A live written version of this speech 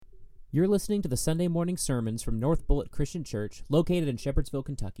You're listening to the Sunday morning sermons from North Bullitt Christian Church, located in Shepherdsville,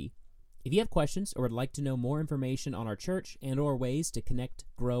 Kentucky. If you have questions or would like to know more information on our church and or ways to connect,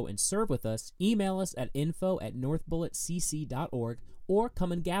 grow, and serve with us, email us at info@northbullittcc.org or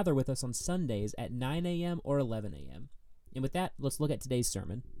come and gather with us on Sundays at 9 a.m. or 11 a.m. And with that, let's look at today's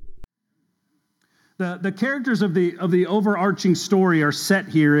sermon. The characters of the overarching story are set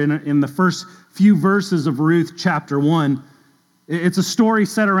here in the first few verses of Ruth chapter 1. It's a story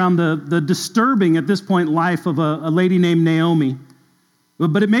set around the disturbing, at this point, life of a lady named Naomi.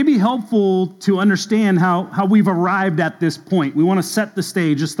 But it may be helpful to understand how we've arrived at this point. We want to set the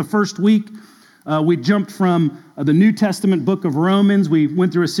stage. Just the first week, we jumped from the New Testament book of Romans. We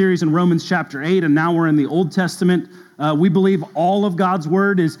went through a series in Romans chapter 8, and now we're in the Old Testament. We believe all of God's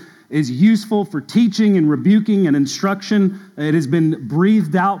word is useful for teaching and rebuking and instruction. It has been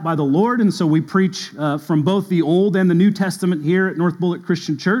breathed out by the Lord, and so we preach from both the Old and the New Testament here at North Bullitt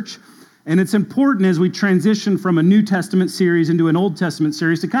Christian Church. And it's important as we transition from a New Testament series into an Old Testament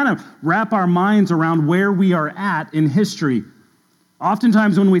series to kind of wrap our minds around where we are at in history.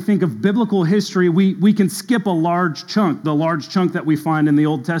 Oftentimes when we think of biblical history, we can skip a large chunk, the large chunk that we find in the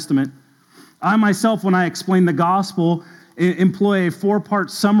Old Testament. I myself, when I explain the gospel, employ a four-part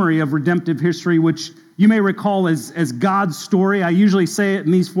summary of redemptive history, which you may recall as God's story. I usually say it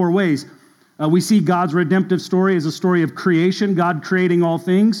in these four ways. We see God's redemptive story as a story of creation, God creating all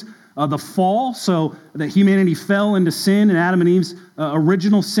things. The fall, so that humanity fell into sin, and Adam and Eve's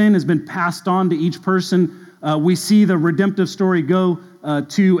original sin has been passed on to each person. We see the redemptive story go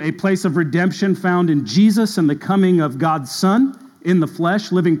to a place of redemption found in Jesus and the coming of God's Son in the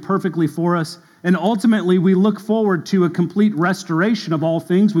flesh, living perfectly for us. And ultimately, we look forward to a complete restoration of all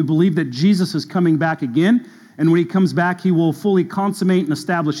things. We believe that Jesus is coming back again, and when he comes back, he will fully consummate and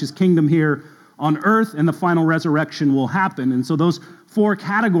establish his kingdom here on earth, and the final resurrection will happen. And so those four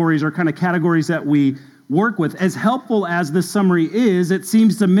categories are kind of categories that we work with. As helpful as this summary is, it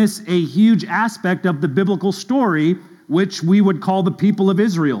seems to miss a huge aspect of the biblical story, which we would call the people of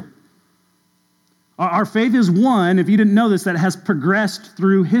Israel. Our faith is one, if you didn't know this, that has progressed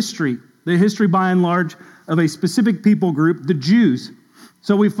through history. The history, by and large, of a specific people group, the Jews.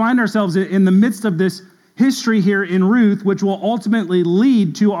 So we find ourselves in the midst of this history here in Ruth, which will ultimately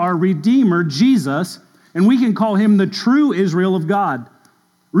lead to our Redeemer, Jesus, and we can call him the true Israel of God.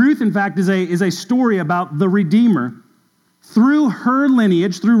 Ruth, in fact, is a story about the Redeemer. Through her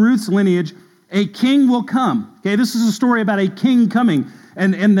lineage, through Ruth's lineage, a king will come. Okay, this is a story about a king coming.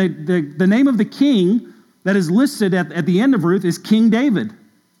 And the name of the king that is listed at the end of Ruth is King David.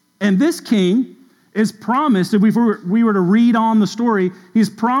 And this king is promised, if we were to read on the story, he's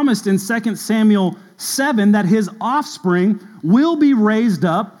promised in 2 Samuel 7 that his offspring will be raised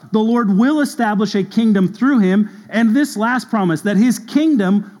up. The Lord will establish a kingdom through him. And this last promise, that his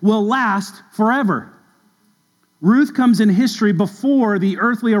kingdom will last forever. Ruth comes in history before the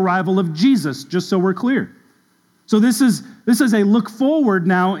earthly arrival of Jesus, just so we're clear. So this is a look forward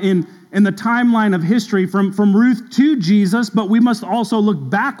now in the timeline of history from Ruth to Jesus, but we must also look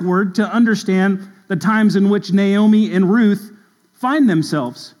backward to understand the times in which Naomi and Ruth find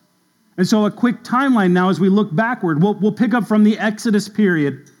themselves. And so a quick timeline now as we look backward. We'll pick up from the Exodus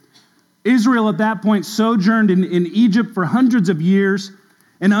period. Israel at that point sojourned in Egypt for hundreds of years,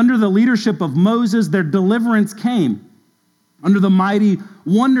 and under the leadership of Moses, their deliverance came under the mighty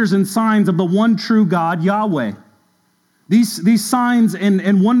wonders and signs of the one true God, Yahweh. These signs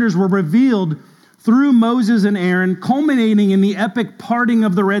and wonders were revealed through Moses and Aaron, culminating in the epic parting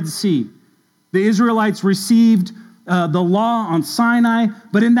of the Red Sea. The Israelites received the law on Sinai,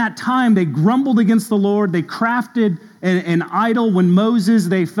 but in that time they grumbled against the Lord. They crafted an idol when Moses,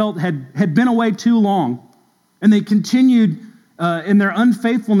 they felt, had been away too long. And they continued in their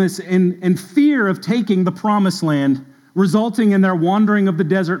unfaithfulness and fear of taking the promised land, resulting in their wandering of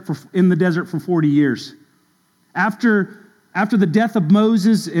in the desert for 40 years. After the death of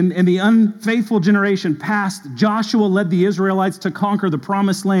Moses and the unfaithful generation passed, Joshua led the Israelites to conquer the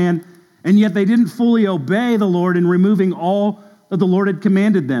promised land, and yet they didn't fully obey the Lord in removing all that the Lord had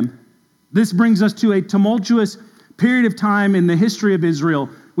commanded them. This brings us to a tumultuous period of time in the history of Israel.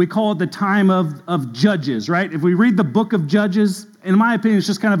 We call it the time of Judges, right? If we read the book of Judges, in my opinion, it's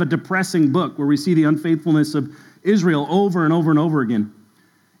just kind of a depressing book where we see the unfaithfulness of Israel over and over and over again.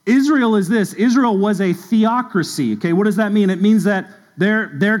 Israel is this. Israel was a theocracy. Okay, what does that mean? It means that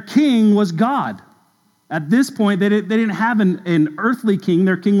their king was God. At this point, they didn't have an earthly king.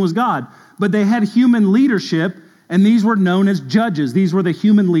 Their king was God. But they had human leadership, and these were known as judges. These were the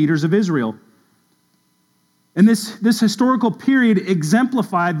human leaders of Israel. And this historical period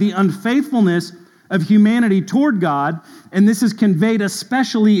exemplified the unfaithfulness of humanity toward God, and this is conveyed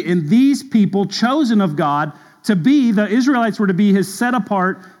especially in these people chosen of God to be, the Israelites were to be his set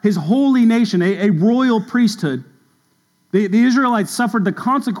apart, his holy nation, a royal priesthood. The Israelites suffered the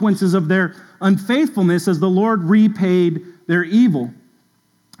consequences of their unfaithfulness as the Lord repaid their evil.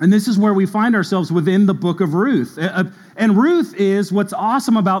 And this is where we find ourselves within the book of Ruth. And Ruth is, what's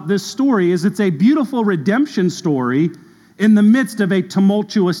awesome about this story is it's a beautiful redemption story in the midst of a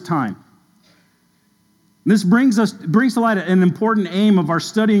tumultuous time. This brings to light an important aim of our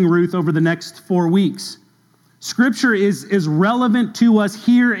studying Ruth over the next 4 weeks. Scripture is relevant to us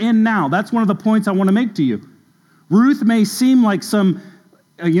here and now. That's one of the points I want to make to you. Ruth may seem like some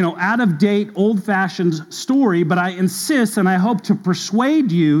out-of-date, old-fashioned story, but I insist and I hope to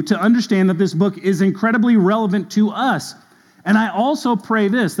persuade you to understand that this book is incredibly relevant to us. And I also pray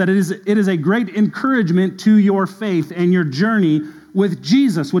this, that it is a great encouragement to your faith and your journey with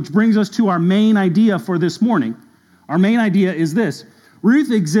Jesus, which brings us to our main idea for this morning. Our main idea is this: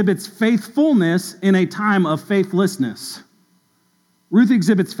 Ruth exhibits faithfulness in a time of faithlessness. Ruth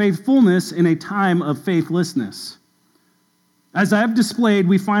exhibits faithfulness in a time of faithlessness. As I have displayed,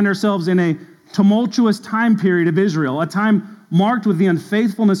 we find ourselves in a tumultuous time period of Israel, a time marked with the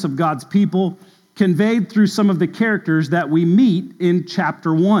unfaithfulness of God's people, conveyed through some of the characters that we meet in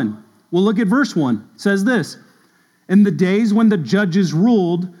chapter 1. We'll look at verse 1. It says this: in the days when the judges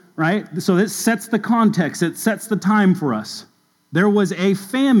ruled, right? So it sets the context, it sets the time for us. There was a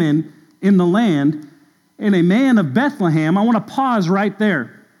famine in the land, and a man of Bethlehem. I want to pause right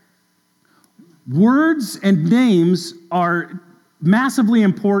there. Words and names are massively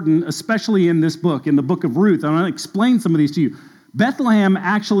important, especially in this book, in the book of Ruth. I'm going to explain some of these to you. Bethlehem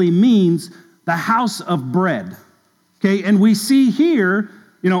actually means the house of bread. Okay, and we see here,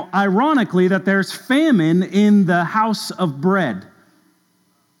 ironically, that there's famine in the house of bread.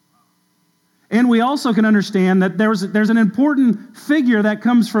 And we also can understand that there's an important figure that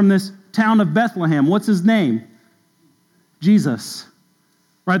comes from this town of Bethlehem. What's his name? Jesus.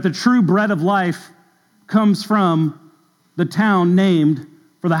 Right? The true bread of life comes from the town named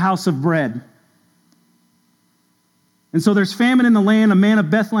for the house of bread. And so there's famine in the land. A man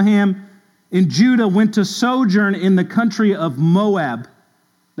of Bethlehem in Judah went to sojourn in the country of Moab.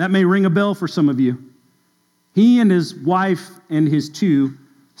 That may ring a bell for some of you. He and his wife and his 2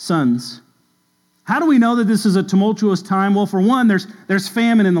 sons. How do we know that this is a tumultuous time? Well, for one, there's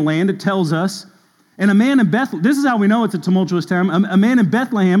famine in the land, it tells us. And a man in Bethlehem, this is how we know it's a tumultuous time. A man in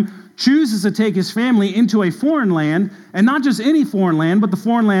Bethlehem chooses to take his family into a foreign land, and not just any foreign land, but the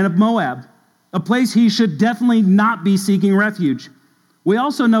foreign land of Moab, a place he should definitely not be seeking refuge. We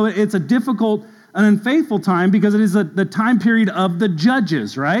also know it's a difficult and unfaithful time because it is the time period of the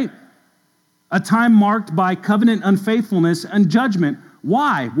judges, right? A time marked by covenant unfaithfulness and judgment.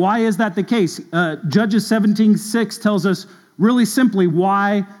 Why? Why is that the case? Judges 17:6 tells us really simply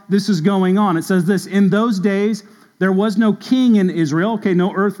why this is going on. It says this: in those days, there was no king in Israel. Okay,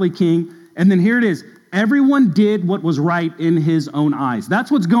 no earthly king. And then here it is: everyone did what was right in his own eyes. That's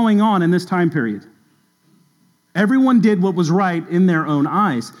what's going on in this time period. Everyone did what was right in their own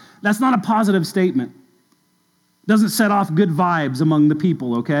eyes. That's not a positive statement. It doesn't set off good vibes among the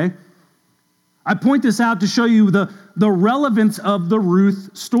people, okay? I point this out to show you the relevance of the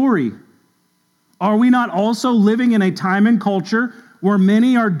Ruth story. Are we not also living in a time and culture where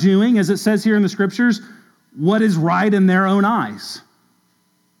many are doing, as it says here in the scriptures, what is right in their own eyes?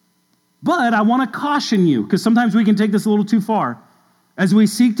 But I want to caution you, because sometimes we can take this a little too far. As we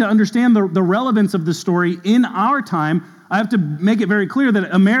seek to understand the relevance of the story in our time, I have to make it very clear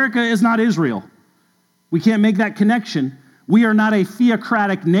that America is not Israel. We can't make that connection. We are not a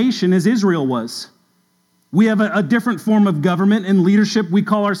theocratic nation as Israel was. We have a different form of government and leadership. We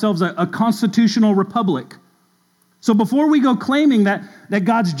call ourselves a constitutional republic. So before we go claiming that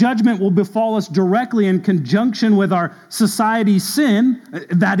God's judgment will befall us directly in conjunction with our society's sin,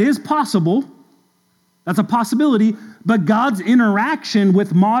 that is possible. That's a possibility. But God's interaction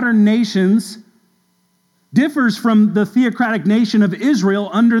with modern nations differs from the theocratic nation of Israel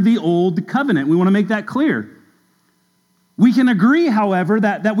under the old covenant. We want to make that clear. We can agree, however,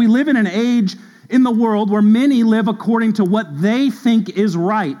 that we live in an age in the world where many live according to what they think is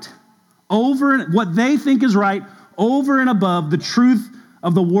right, over and above the truth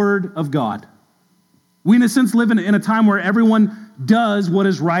of the Word of God. We, in a sense, live in a time where everyone does what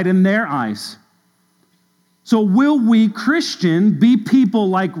is right in their eyes. So will we, Christian, be people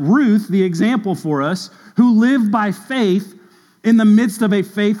like Ruth, the example for us, who live by faith in the midst of a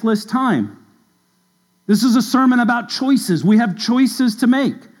faithless time? This is a sermon about choices. We have choices to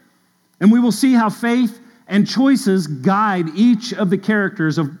make. And we will see how faith and choices guide each of the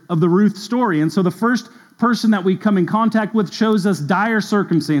characters of the Ruth story. And so the first person that we come in contact with shows us dire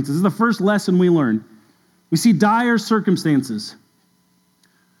circumstances. This is the first lesson we learn. We see dire circumstances.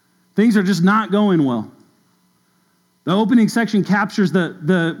 Things are just not going well. The opening section captures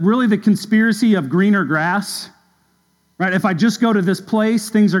the conspiracy of greener grass. Right? If I just go to this place,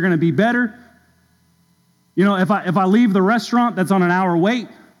 things are going to be better. You know, if I leave the restaurant that's on an hour wait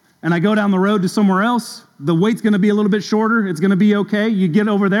and I go down the road to somewhere else, the wait's going to be a little bit shorter. It's going to be okay. You get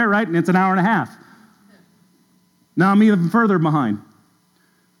over there, right? And it's an hour and a half. Now I'm even further behind.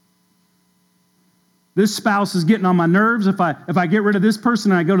 This spouse is getting on my nerves. If I get rid of this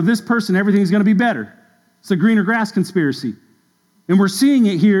person and I go to this person, everything's going to be better. It's a greener grass conspiracy. And we're seeing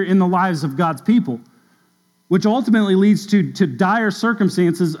it here in the lives of God's people, which ultimately leads to dire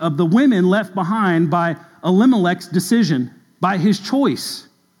circumstances of the women left behind by Elimelech's decision, by his choice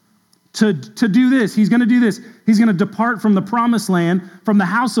to do this. He's going to do this. He's going to depart from the promised land, from the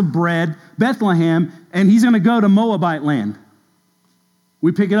house of bread, Bethlehem, and he's going to go to Moabite land.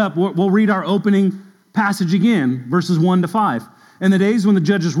 We pick it up. We'll read our opening passage again, verses 1-5. In the days when the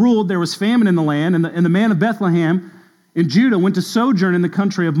judges ruled, there was famine in the land, and the man of Bethlehem in Judah went to sojourn in the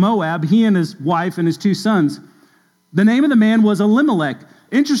country of Moab, he and his wife and his 2 sons. The name of the man was Elimelech.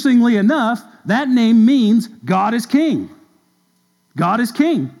 Interestingly enough, that name means God is king. God is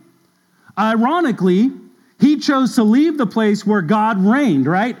king. Ironically, he chose to leave the place where God reigned,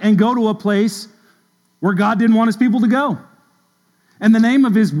 right? And go to a place where God didn't want his people to go. And the name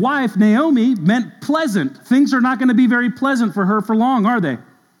of his wife, Naomi, meant pleasant. Things are not going to be very pleasant for her for long, are they?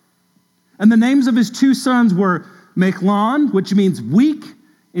 And the names of his 2 sons were Mahlon, which means weak,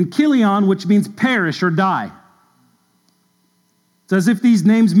 and Chilion, which means perish or die. It's as if these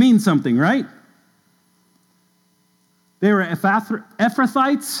names mean something, right? They were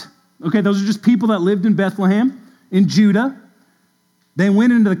Ephrathites. Okay, those are just people that lived in Bethlehem, in Judah. They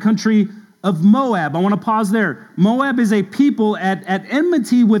went into the country of Moab. I want to pause there. Moab is a people at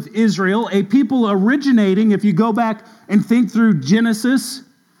enmity with Israel, a people originating, if you go back and think through Genesis,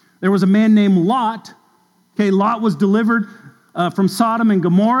 there was a man named Lot. Okay, Lot was delivered from Sodom and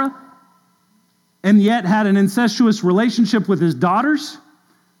Gomorrah, and yet had an incestuous relationship with his daughters.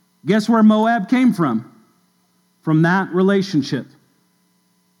 Guess where Moab came from? From that relationship.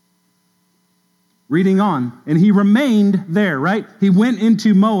 Reading on, and he remained there, right? He went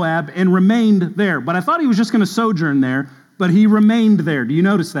into Moab and remained there. But I thought he was just going to sojourn there, but he remained there. Do you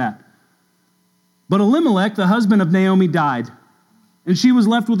notice that? But Elimelech, the husband of Naomi, died, and she was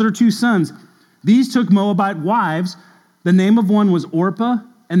left with her 2 sons. These took Moabite wives. The name of one was Orpah,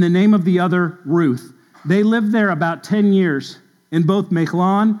 and the name of the other Ruth. They lived there about 10 years, and both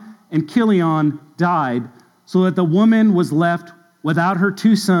Mahlon and Chilion died, so that the woman was left without her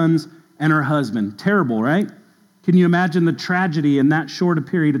 2 sons and her husband. Terrible, right? Can you imagine the tragedy in that short a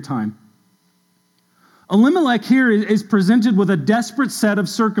period of time? Elimelech here is presented with a desperate set of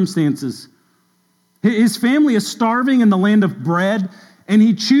circumstances. His family is starving in the land of bread, and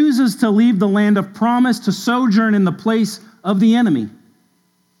he chooses to leave the land of promise to sojourn in the place of the enemy.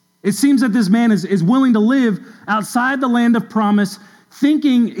 It seems that this man is willing to live outside the land of promise,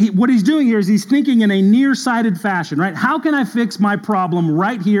 what he's doing here is he's thinking in a nearsighted fashion, right? How can I fix my problem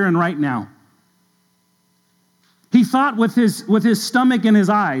right here and right now? He thought with his stomach and his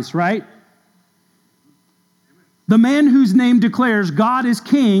eyes, right? The man whose name declares God is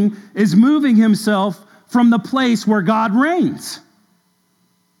king is moving himself from the place where God reigns.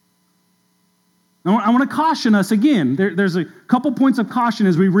 I want to caution us again. There's a couple points of caution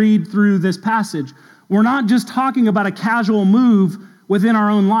as we read through this passage. We're not just talking about a casual move within our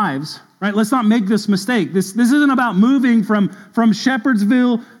own lives, right? Let's not make this mistake. This isn't about moving from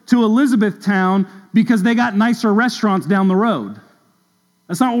Shepherdsville to Elizabethtown because they got nicer restaurants down the road.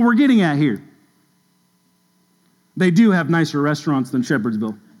 That's not what we're getting at here. They do have nicer restaurants than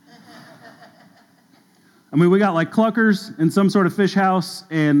Shepherdsville. I mean, we got like Cluckers and some sort of fish house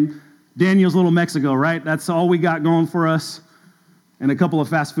and Daniel's Little Mexico, right? That's all we got going for us, and a couple of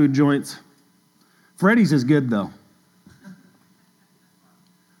fast food joints. Freddy's is good, though.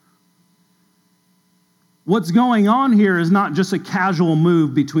 What's going on here is not just a casual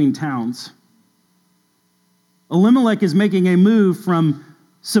move between towns. Elimelech is making a move from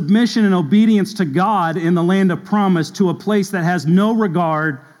submission and obedience to God in the land of promise to a place that has no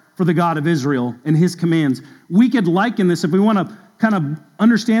regard for the God of Israel and his commands. We could liken this, if we want to kind of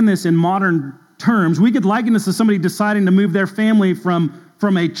understand this in modern terms, we could liken this to somebody deciding to move their family from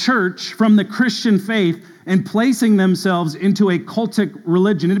a church, from the Christian faith, and placing themselves into a cultic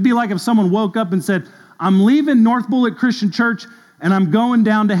religion. It'd be like if someone woke up and said, I'm leaving North Bullitt Christian Church, and I'm going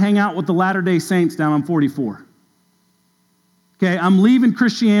down to hang out with the Latter-day Saints down on 44. Okay, I'm leaving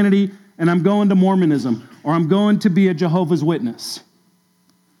Christianity and I'm going to Mormonism, or I'm going to be a Jehovah's Witness.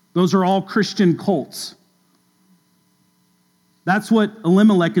 Those are all Christian cults. That's what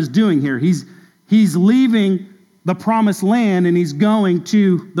Elimelech is doing here. He's leaving the promised land and he's going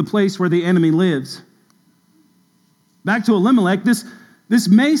to the place where the enemy lives. Back to Elimelech, this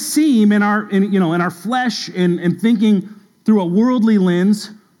may seem in our flesh and thinking through a worldly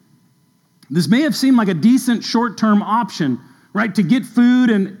lens, this may have seemed like a decent short-term option, right? To get food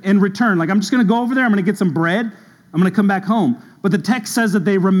and return. Like, I'm just going to go over there, I'm going to get some bread, I'm going to come back home. But the text says that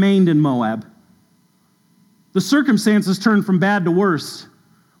they remained in Moab. The circumstances turned from bad to worse.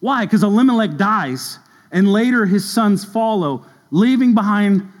 Why? Because Elimelech dies, and later his sons follow, leaving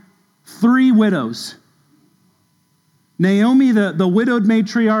behind 3 widows. Naomi, the widowed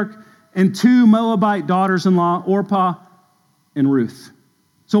matriarch, and 2 Moabite daughters-in-law, Orpah and Ruth.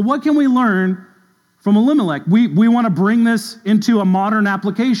 So what can we learn from Elimelech? We want to bring this into a modern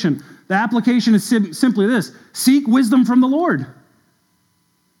application. The application is simply this: seek wisdom from the Lord.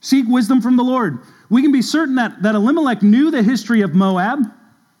 Seek wisdom from the Lord. We can be certain that Elimelech knew the history of Moab.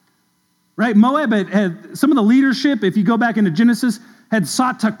 Right? Moab had some of the leadership, if you go back into Genesis, had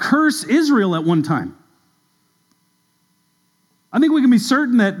sought to curse Israel at one time. I think we can be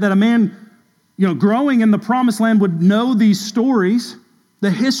certain that a man, growing in the promised land would know these stories,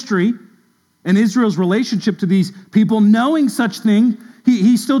 the history, and Israel's relationship to these people. Knowing such thing,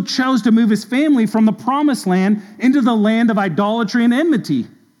 he still chose to move his family from the promised land into the land of idolatry and enmity.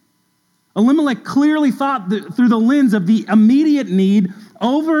 Elimelech clearly thought through the lens of the immediate need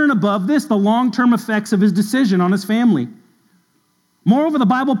over and above this, the long-term effects of his decision on his family. Moreover, the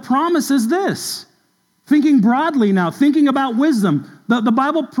Bible promises this. Thinking broadly now, thinking about wisdom. The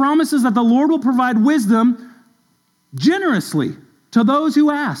Bible promises that the Lord will provide wisdom generously to those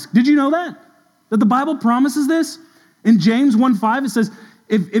who ask. Did you know that? That the Bible promises this? In James 1:5, it says,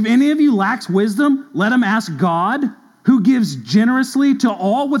 if any of you lacks wisdom, let him ask God, who gives generously to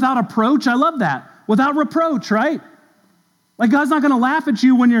all without reproach. I love that. Without reproach, right? Like, God's not going to laugh at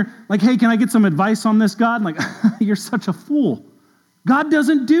you when you're like, hey, can I get some advice on this, God? Like, you're such a fool. God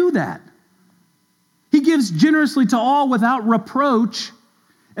doesn't do that. He gives generously to all without reproach.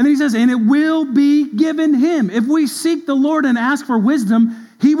 And then he says, and it will be given him. If we seek the Lord and ask for wisdom,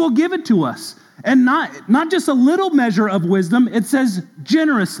 he will give it to us. And not just a little measure of wisdom, it says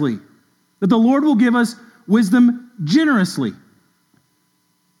generously. That the Lord will give us wisdom generously.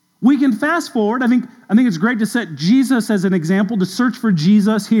 We can fast forward. I think it's great to set Jesus as an example, to search for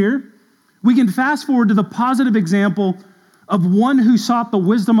Jesus here. We can fast forward to the positive example of one who sought the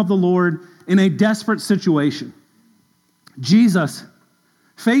wisdom of the Lord in a desperate situation. Jesus,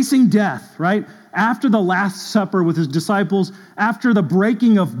 facing death, right? After the Last Supper with his disciples, after the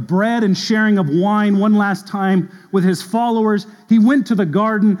breaking of bread and sharing of wine one last time with his followers, he went to the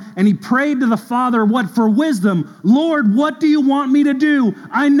garden and he prayed to the Father, what? For wisdom. Lord, what do you want me to do?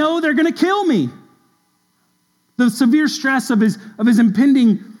 I know they're going to kill me. The severe stress of his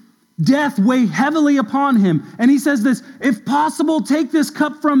impending death weighed heavily upon him. And he says this, if possible, take this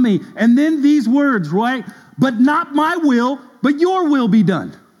cup from me. And then these words, right? But not my will, but your will be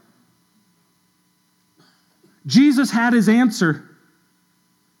done. Jesus had his answer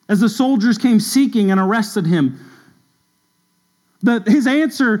as the soldiers came seeking and arrested him. His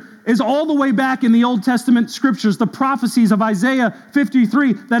answer is all the way back in the Old Testament scriptures, the prophecies of Isaiah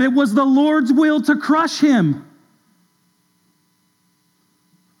 53, that it was the Lord's will to crush him.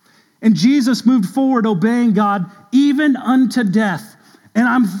 And Jesus moved forward obeying God even unto death. And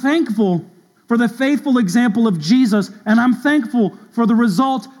I'm thankful for the faithful example of Jesus, and I'm thankful for the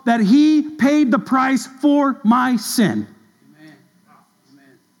result that he paid the price for my sin. Amen.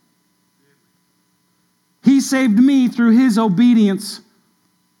 Amen. He saved me through his obedience.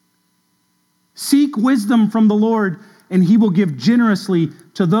 Seek wisdom from the Lord, and he will give generously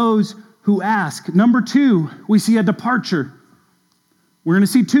to those who ask. Number 2, we see a departure. We're going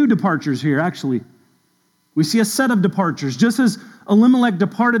to see 2 departures here, actually. We see a set of departures. Just as Elimelech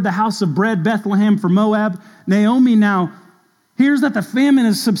departed the house of bread, Bethlehem, for Moab, Naomi now hears that the famine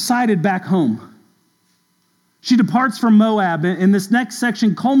has subsided back home. She departs from Moab, and this next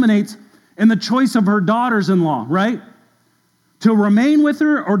section culminates in the choice of her daughters-in-law, right? To remain with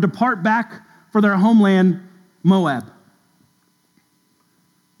her or depart back for their homeland, Moab.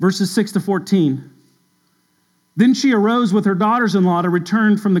 Verses 6 to 14. Then she arose with her daughters-in-law to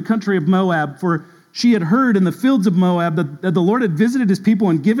return from the country of Moab, for she had heard in the fields of Moab that the Lord had visited his people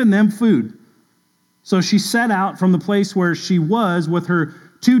and given them food. So she set out from the place where she was with her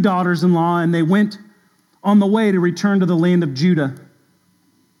 2 daughters-in-law, and they went on the way to return to the land of Judah.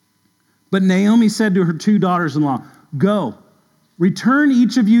 But Naomi said to her 2 daughters-in-law, "Go, return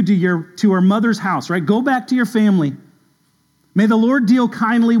each of you to her mother's house," right? Go back to your family. "May the Lord deal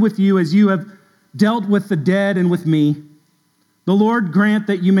kindly with you as you have dealt with the dead and with me. The Lord grant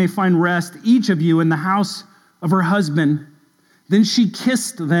that you may find rest, each of you, in the house of her husband." Then she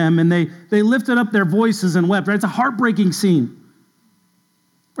kissed them, and they lifted up their voices and wept. Right? It's a heartbreaking scene.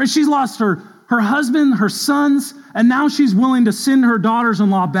 Right? She's lost her husband, her sons, and now she's willing to send her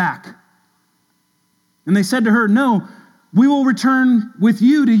daughters-in-law back. And they said to her, "No, we will return with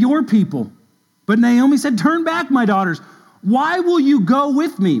you to your people." But Naomi said, "Turn back, my daughters. Why will you go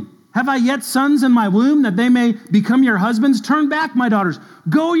with me? Have I yet sons in my womb that they may become your husbands? Turn back, my daughters.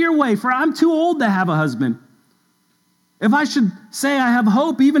 Go your way, for I'm too old to have a husband. If I should say I have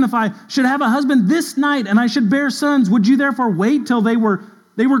hope, even if I should have a husband this night and I should bear sons, would you therefore wait till they were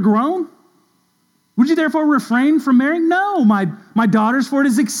grown? Would you therefore refrain from marrying? No, my daughters, for it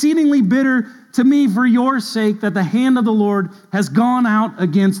is exceedingly bitter to me for your sake that the hand of the Lord has gone out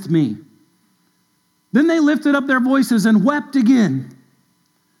against me." Then they lifted up their voices and wept again.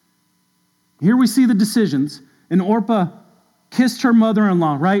 Here we see the decisions. And Orpah kissed her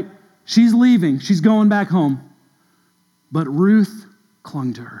mother-in-law, right? She's leaving. She's going back home. But Ruth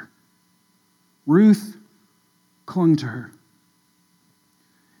clung to her. Ruth clung to her.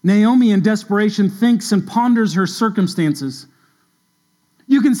 Naomi, in desperation, thinks and ponders her circumstances.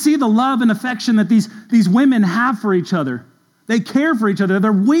 You can see the love and affection that these women have for each other. They care for each other.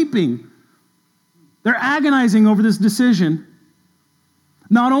 They're weeping. They're agonizing over this decision.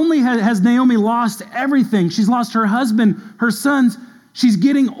 Not only has Naomi lost everything, she's lost her husband, her sons. She's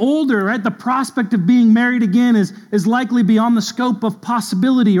getting older, right? The prospect of being married again is likely beyond the scope of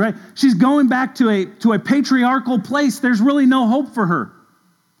possibility, right? She's going back to a patriarchal place. There's really no hope for her.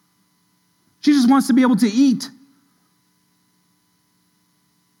 She just wants to be able to eat.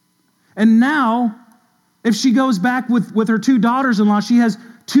 And now, if she goes back with her 2 daughters-in-law, she has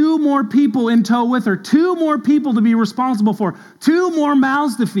 2 more people in tow with her, 2 more people to be responsible for, 2 more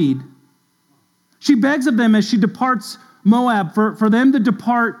mouths to feed. She begs of them as she departs Moab for them to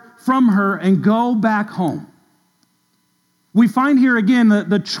depart from her and go back home. We find here again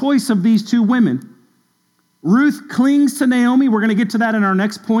the choice of these 2 women. Ruth clings to Naomi. We're going to get to that in our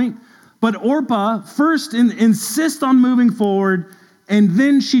next point. But Orpah first insists on moving forward, and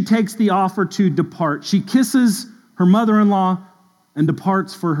then she takes the offer to depart. She kisses her mother-in-law and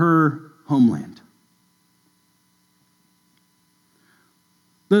departs for her homeland.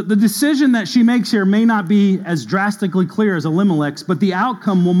 The decision that she makes here may not be as drastically clear as Elimelech's, but the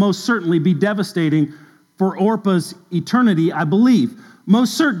outcome will most certainly be devastating for Orpah's eternity, I believe.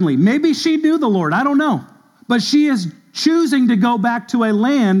 Most certainly. Maybe she knew the Lord, I don't know. But she is choosing to go back to a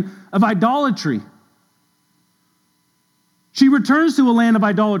land of idolatry. She returns to a land of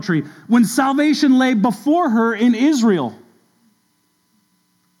idolatry when salvation lay before her in Israel.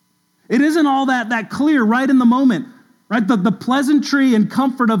 It isn't all that clear right in the moment, right? The pleasantry and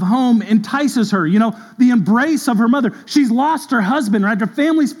comfort of home entices her. You know, the embrace of her mother. She's lost her husband, right? Her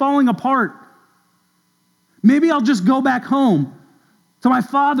family's falling apart. Maybe I'll just go back home to my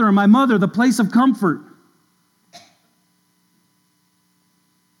father and my mother, the place of comfort.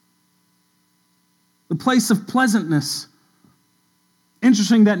 The place of pleasantness.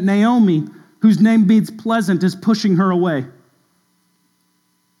 Interesting that Naomi, whose name means pleasant, is pushing her away.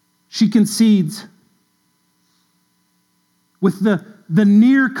 She concedes with the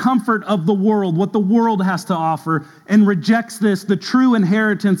near comfort of the world, what the world has to offer, and rejects the true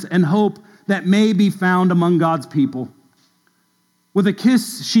inheritance and hope that may be found among God's people. With a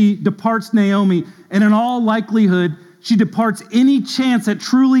kiss, she departs Naomi, and in all likelihood, she departs any chance at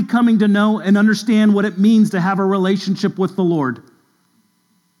truly coming to know and understand what it means to have a relationship with the Lord.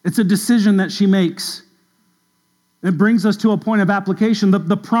 It's a decision that she makes. It brings us to a point of application.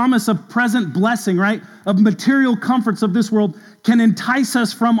 The promise of present blessing, right, of material comforts of this world can entice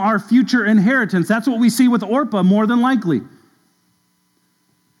us from our future inheritance. That's what we see with Orpah, more than likely.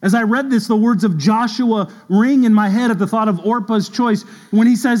 As I read this, the words of Joshua ring in my head at the thought of Orpah's choice when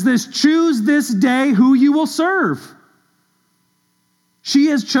he says this, "Choose this day who you will serve." She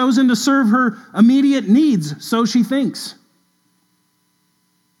has chosen to serve her immediate needs, so she thinks.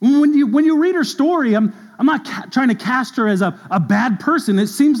 When you read her story, I'm not trying to cast her as a bad person. It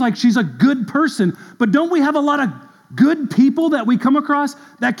seems like she's a good person. But don't we have a lot of good people that we come across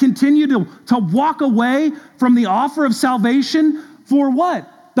that continue to walk away from the offer of salvation for what?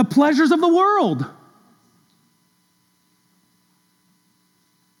 The pleasures of the world.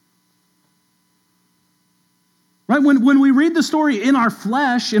 Right? Right? When we read the story in our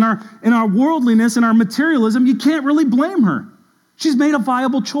flesh, in our worldliness, in our materialism, you can't really blame her. She's made a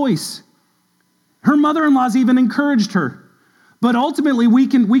viable choice. Her mother-in-law's even encouraged her. But ultimately, we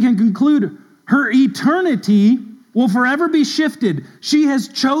can conclude her eternity will forever be shifted. She has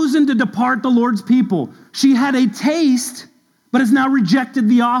chosen to depart the Lord's people. She had a taste, but has now rejected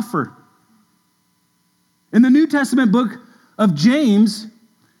the offer. In the New Testament book of James,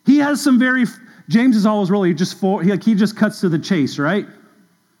 he has some James is always really he just cuts to the chase, right?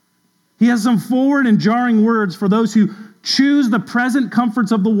 He has some forward and jarring words for those who choose the present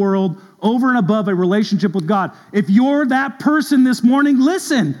comforts of the world over and above a relationship with God. If you're that person this morning,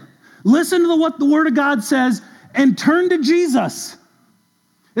 listen. Listen to what the Word of God says and turn to Jesus.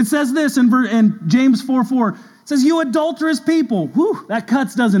 It says this in James 4:4. It says, you adulterous people. Whew, that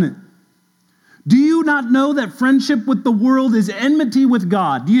cuts, doesn't it? Do you not know that friendship with the world is enmity with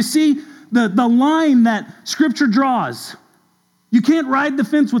God? Do you see the line that Scripture draws? You can't ride the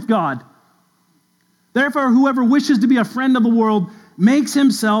fence with God. Therefore, whoever wishes to be a friend of the world makes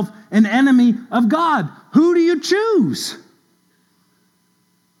himself an enemy of God. Who do you choose?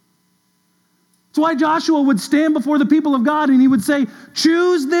 That's why Joshua would stand before the people of God and he would say,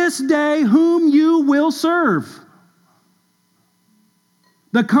 choose this day whom you will serve.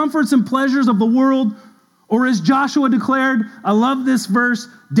 The comforts and pleasures of the world, or as Joshua declared, I love this verse.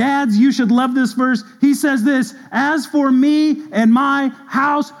 Dads, you should love this verse. He says this, as for me and my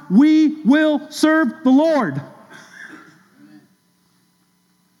house, we will serve the Lord.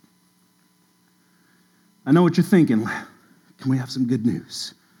 I know what you're thinking. Can we have some good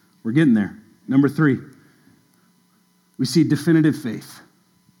news? We're getting there. Number 3, we see definitive faith.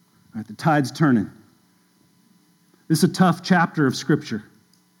 All right, the tide's turning. This is a tough chapter of Scripture.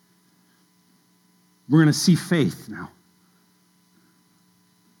 We're going to see faith now.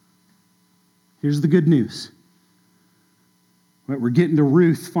 Here's the good news. All right, we're getting to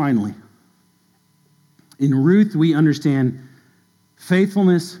Ruth finally. In Ruth, we understand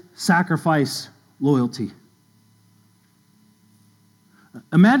faithfulness, sacrifice, loyalty.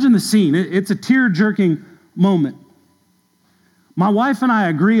 Imagine the scene. It's a tear-jerking moment. My wife and I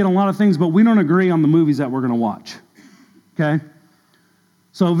agree on a lot of things, but we don't agree on the movies that we're going to watch. Okay?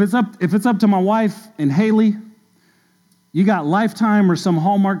 So if it's up to my wife and Haley, you got Lifetime or some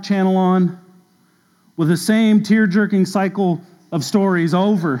Hallmark channel on with the same tear-jerking cycle of stories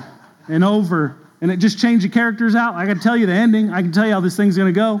over and over, and it just changed the characters out. I can tell you the ending. I can tell you how this thing's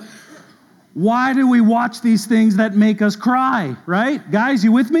going to go. Why do we watch these things that make us cry, right? Guys,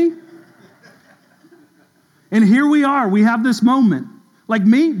 you with me? And here we are. We have this moment. Like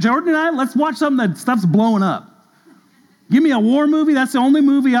me, Jordan and I, let's watch something that stuff's blowing up. Give me a war movie. That's the only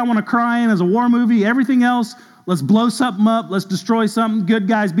movie I want to cry in is a war movie. Everything else, let's blow something up. Let's destroy something. Good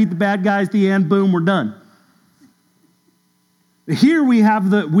guys beat the bad guys. The end. Boom, we're done. Here we have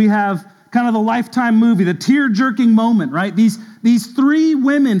kind of the Lifetime movie, the tear-jerking moment, right? These 3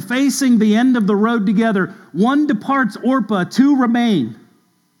 women facing the end of the road together. One departs Orpah, 2 remain.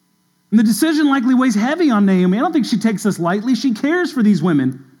 And the decision likely weighs heavy on Naomi. I don't think she takes this lightly. She cares for these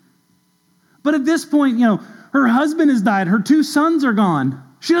women. But at this point, her husband has died. Her 2 sons are gone.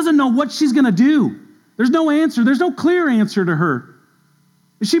 She doesn't know what she's going to do. There's no answer. There's no clear answer to her.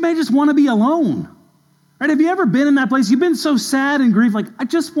 She may just want to be alone. Right? Have you ever been in that place? You've been so sad and grief, like, I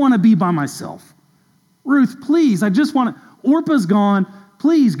just want to be by myself. Ruth, please, I just want to. Orpah's gone.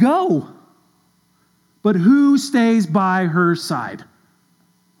 Please go. But who stays by her side?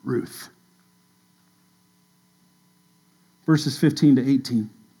 Ruth. Verses 15 to 18.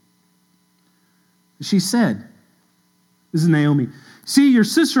 She said, this is Naomi, see, your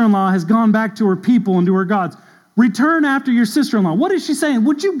sister-in-law has gone back to her people and to her gods. Return after your sister-in-law. What is she saying?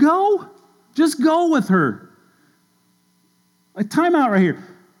 Would you go? Just go with her. Like, time out right here.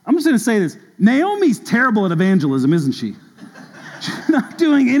 I'm just going to say this. Naomi's terrible at evangelism, isn't she? She's not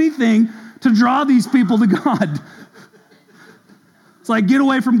doing anything to draw these people to God. It's like, get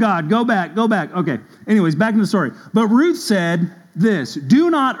away from God. Go back. Okay. Anyways, back in the story. But Ruth said this, do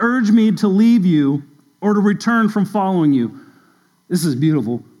not urge me to leave you or to return from following you. This is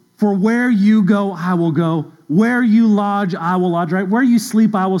beautiful. For where you go, I will go. Where you lodge, I will lodge. Right? Where you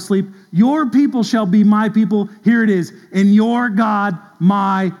sleep, I will sleep. Your people shall be my people. Here it is. And your God,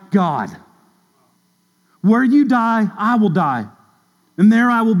 my God. Where you die, I will die. And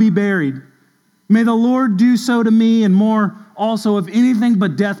there I will be buried. May the Lord do so to me and more also, if anything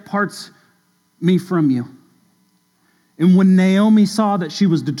but death parts me from you. And when Naomi saw that she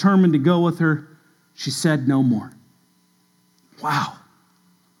was determined to go with her, she said no more. Wow.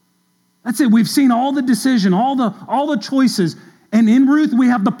 That's it. We've seen all the decision, all the choices. And in Ruth, we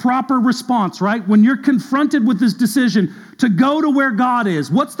have the proper response, right? When you're confronted with this decision to go to where God is,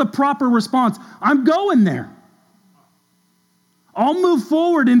 what's the proper response? I'm going there. I'll move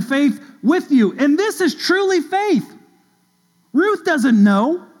forward in faith with you. And this is truly faith. Ruth doesn't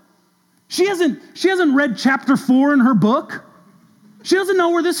know. She hasn't read chapter 4 in her book. She doesn't know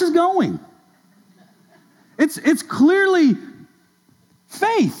where this is going. It's clearly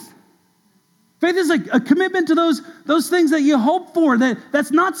faith. Faith is a commitment to those things that you hope for,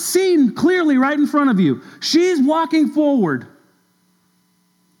 that's not seen clearly right in front of you. She's walking forward.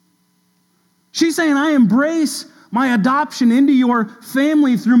 She's saying, I embrace my adoption into your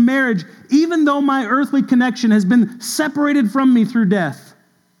family through marriage, even though my earthly connection has been separated from me through death.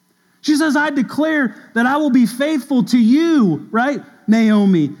 She says, I declare that I will be faithful to you, right,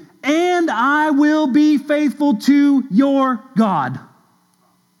 Naomi, and I will be faithful to your God.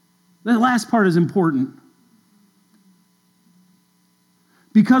 The last part is important.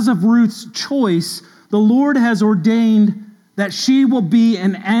 Because of Ruth's choice, the Lord has ordained that she will be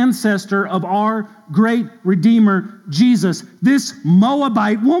an ancestor of our great Redeemer, Jesus, this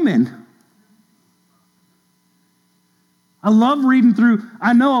Moabite woman. I love reading through.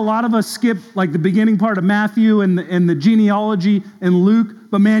 I know a lot of us skip like the beginning part of Matthew and the genealogy and Luke,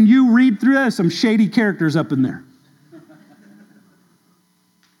 but man, you read through that, some shady characters up in there.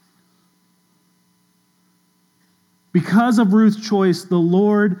 Because of Ruth's choice, the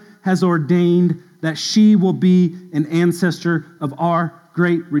Lord has ordained that she will be an ancestor of our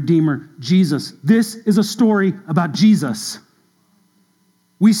great Redeemer, Jesus. This is a story about Jesus.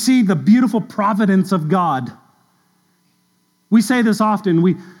 We see the beautiful providence of God. We say this often.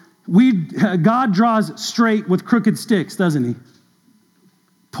 God draws straight with crooked sticks, doesn't he?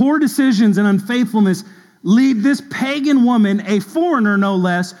 Poor decisions and unfaithfulness lead this pagan woman, a foreigner no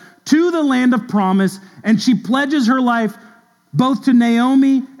less, to the land of promise, and she pledges her life both to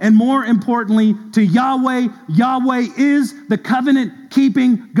Naomi and, more importantly, to Yahweh. Yahweh is the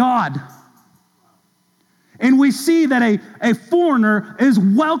covenant-keeping God. And we see that a foreigner is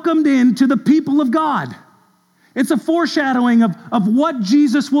welcomed into the people of God. It's a foreshadowing of what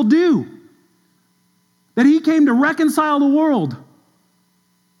Jesus will do, that he came to reconcile the world.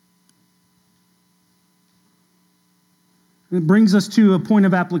 It brings us to a point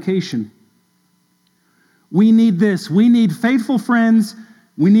of application. We need this. We need faithful friends.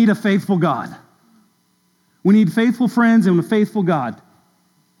 We need a faithful God. We need faithful friends and a faithful God.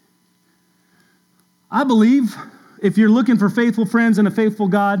 I believe if you're looking for faithful friends and a faithful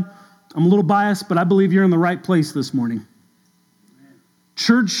God, I'm a little biased, but I believe you're in the right place this morning.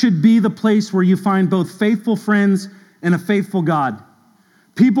 Church should be the place where you find both faithful friends and a faithful God.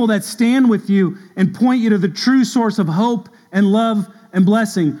 People that stand with you and point you to the true source of hope and love and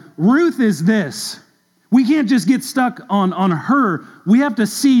blessing. Ruth is this. We can't just get stuck on her. We have to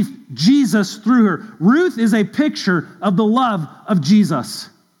see Jesus through her. Ruth is a picture of the love of Jesus.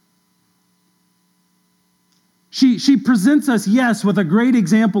 She presents us, yes, with a great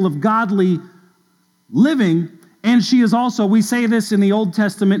example of godly living, and she is also, we say this in the Old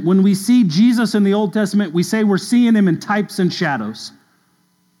Testament, when we see Jesus in the Old Testament, we say we're seeing him in types and shadows.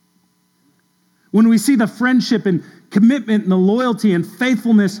 When we see the friendship and commitment and the loyalty and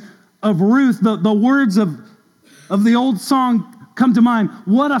faithfulness of Ruth, the words of the old song come to mind.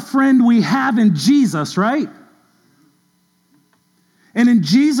 What a friend we have in Jesus, right? And in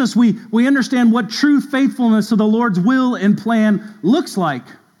Jesus, we understand what true faithfulness to the Lord's will and plan looks like.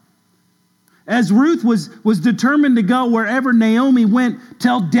 As Ruth was determined to go wherever Naomi went,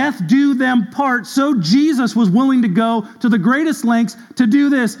 till death do them part, so Jesus was willing to go to the greatest lengths to do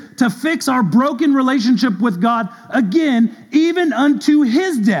this, to fix our broken relationship with God again, even unto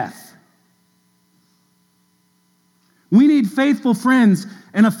his death. We need faithful friends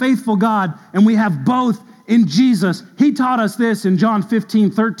and a faithful God, and we have both in Jesus. He taught us this in John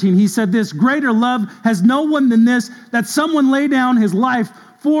 15:13. He said this, greater love has no one than this, that someone lay down his life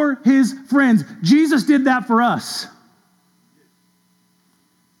for his friends. Jesus did that for us.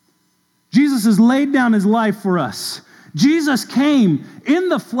 Jesus has laid down his life for us. Jesus came in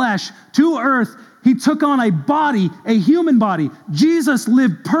the flesh to earth. He took on a body, a human body. Jesus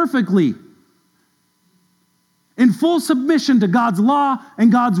lived perfectly in full submission to God's law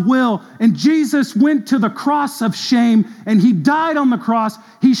and God's will. And Jesus went to the cross of shame and he died on the cross.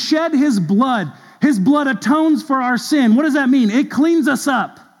 He shed his blood. His blood atones for our sin. What does that mean? It cleans us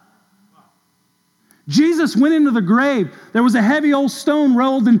up. Jesus went into the grave. There was a heavy old stone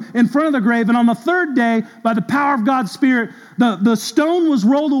rolled in front of the grave. And on the third day, by the power of God's Spirit, the stone was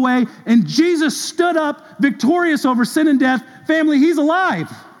rolled away and Jesus stood up victorious over sin and death. Family, he's alive.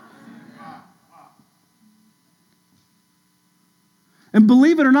 And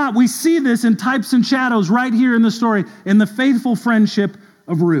believe it or not, we see this in types and shadows right here in the story, in the faithful friendship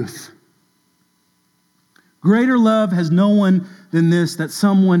of Ruth. Greater love has no one than this, that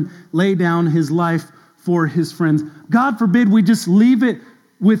someone lay down his life for his friends. God forbid we just leave it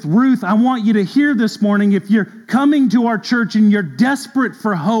with Ruth. I want you to hear this morning, if you're coming to our church and you're desperate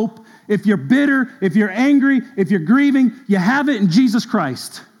for hope, if you're bitter, if you're angry, if you're grieving, you have it in Jesus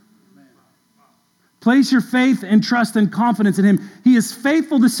Christ. Place your faith and trust and confidence in him. He is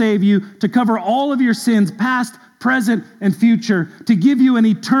faithful to save you, to cover all of your sins, past, present, and future, to give you an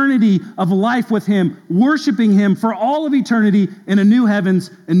eternity of life with him, worshiping him for all of eternity in a new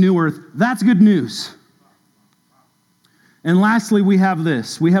heavens and new earth. That's good news. And lastly, we have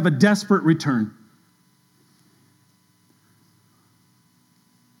this. We have a desperate return.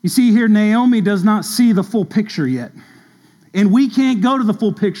 You see here, Naomi does not see the full picture yet. And we can't go to the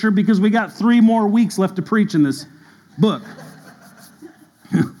full picture because we got 3 more weeks left to preach in this book.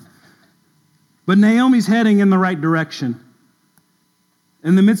 But Naomi's heading in the right direction.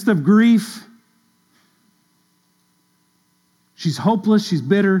 In the midst of grief, she's hopeless, she's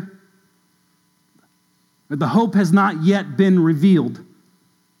bitter. But the hope has not yet been revealed,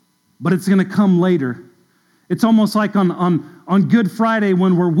 but it's going to come later. It's almost like on Good Friday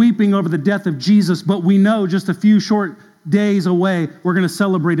when we're weeping over the death of Jesus, but we know just a few short days away, we're going to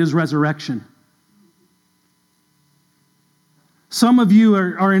celebrate his resurrection. Some of you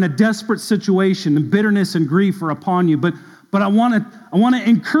are in a desperate situation, and bitterness and grief are upon you, but I want to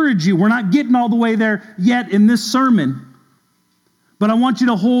encourage you. We're not getting all the way there yet in this sermon, but I want you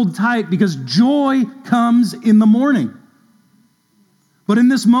to hold tight because joy comes in the morning. But in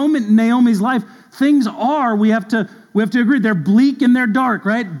this moment in Naomi's life, things are, we have to agree, they're bleak and they're dark,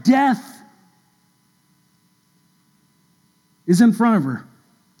 right? Death is in front of her.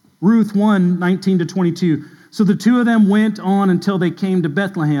 Ruth 1, 19-22. So the two of them went on until they came to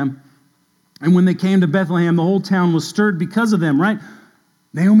Bethlehem. And when they came to Bethlehem, the whole town was stirred because of them, right?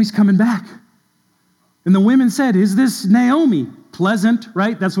 Naomi's coming back. And the women said, "Is this Naomi?" Pleasant,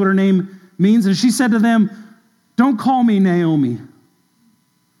 right? That's what her name means. And she said to them, "Don't call me Naomi.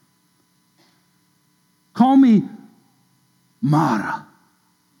 Call me Mara.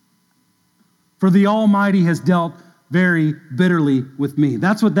 For the Almighty has dealt very bitterly with me."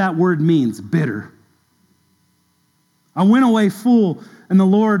 That's what that word means, bitter. "I went away full, and the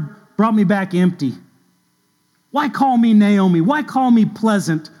Lord brought me back empty. Why call me Naomi? Why call me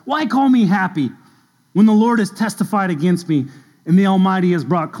pleasant? Why call me happy when the Lord has testified against me and the Almighty has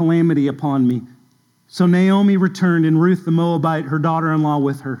brought calamity upon me?" So Naomi returned, and Ruth the Moabite, her daughter-in-law,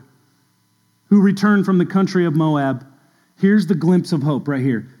 with her, who returned from the country of Moab. Here's the glimpse of hope right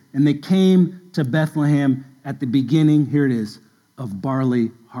here. And they came to Bethlehem at the beginning, here it is, of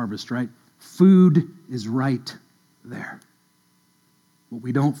barley harvest, right? Food is right there. What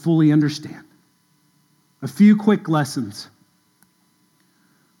we don't fully understand. A few quick lessons.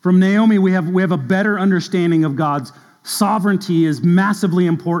 From Naomi, we have a better understanding of God's sovereignty is massively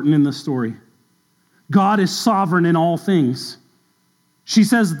important in the story. God is sovereign in all things. She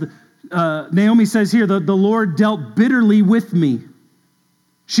says, Naomi says here, the Lord dealt bitterly with me.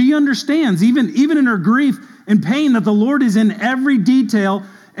 She understands, even in her grief and pain, that the Lord is in every detail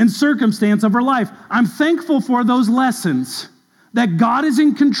and circumstance of her life. I'm thankful for those lessons, that God is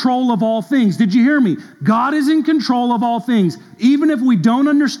in control of all things. Did you hear me? God is in control of all things. Even if we don't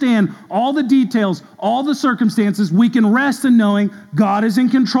understand all the details, all the circumstances, we can rest in knowing God is in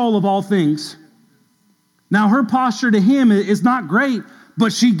control of all things. Now, her posture to him is not great,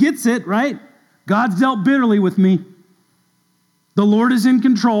 but she gets it, right? God's dealt bitterly with me. The Lord is in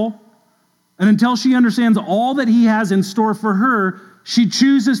control. And until she understands all that he has in store for her, she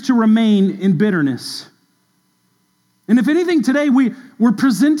chooses to remain in bitterness. And if anything, today we're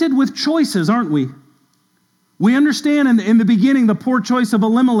presented with choices, aren't we? We understand in the beginning the poor choice of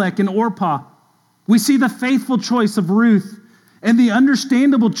Elimelech and Orpah. We see the faithful choice of Ruth and the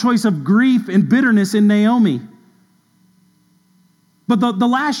understandable choice of grief and bitterness in Naomi. But the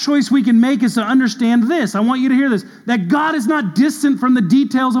last choice we can make is to understand this. I want you to hear this, that God is not distant from the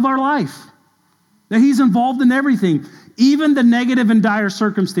details of our life, that he's involved in everything, even the negative and dire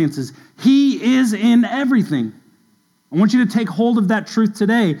circumstances. He is in everything. I want you to take hold of that truth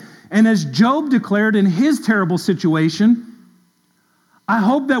today. And as Job declared in his terrible situation, I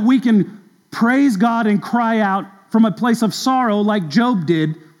hope that we can praise God and cry out from a place of sorrow like Job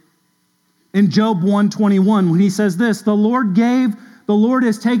did in Job 1:21 when he says this, "The Lord gave, the Lord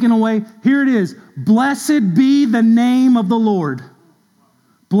has taken away." Here it is. "Blessed be the name of the Lord."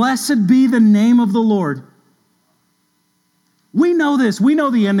 Blessed be the name of the Lord. We know this. We know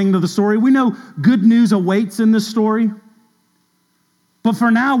the ending of the story. We know good news awaits in this story. But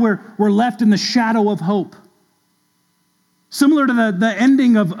for now, we're left in the shadow of hope. Similar to the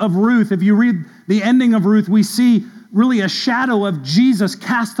ending of Ruth, if you read the ending of Ruth, we see really a shadow of Jesus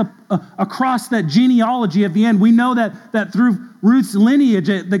cast across that genealogy at the end. We know that through Ruth's lineage,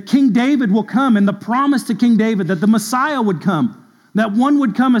 the King David will come, and the promise to King David that the Messiah would come, that one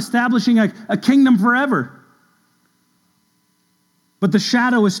would come establishing a kingdom forever. But the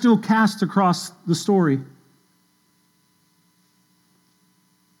shadow is still cast across the story.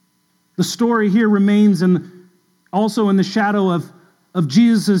 The story here remains also in the shadow of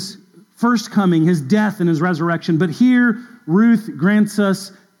Jesus' first coming, his death and his resurrection. But here, Ruth grants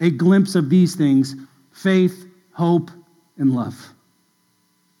us a glimpse of these things: faith, hope, and love.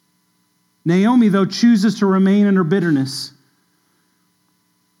 Naomi, though, chooses to remain in her bitterness.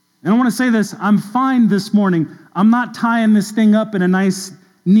 And I want to say this, I'm fine this morning. I'm not tying this thing up in a nice,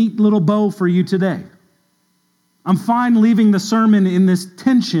 neat little bow for you today. I'm fine leaving the sermon in this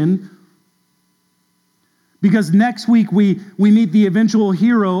tension, because next week we meet the eventual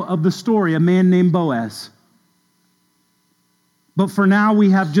hero of the story, a man named Boaz. But for now,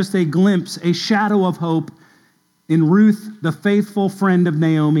 we have just a glimpse, a shadow of hope in Ruth, the faithful friend of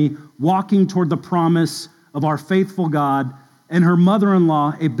Naomi, walking toward the promise of our faithful God, and her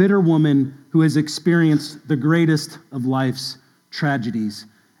mother-in-law, a bitter woman who has experienced the greatest of life's tragedies.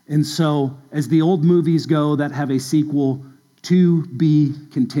 And so, as the old movies go that have a sequel, to be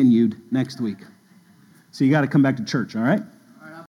continued next week. So you got to come back to church, all right?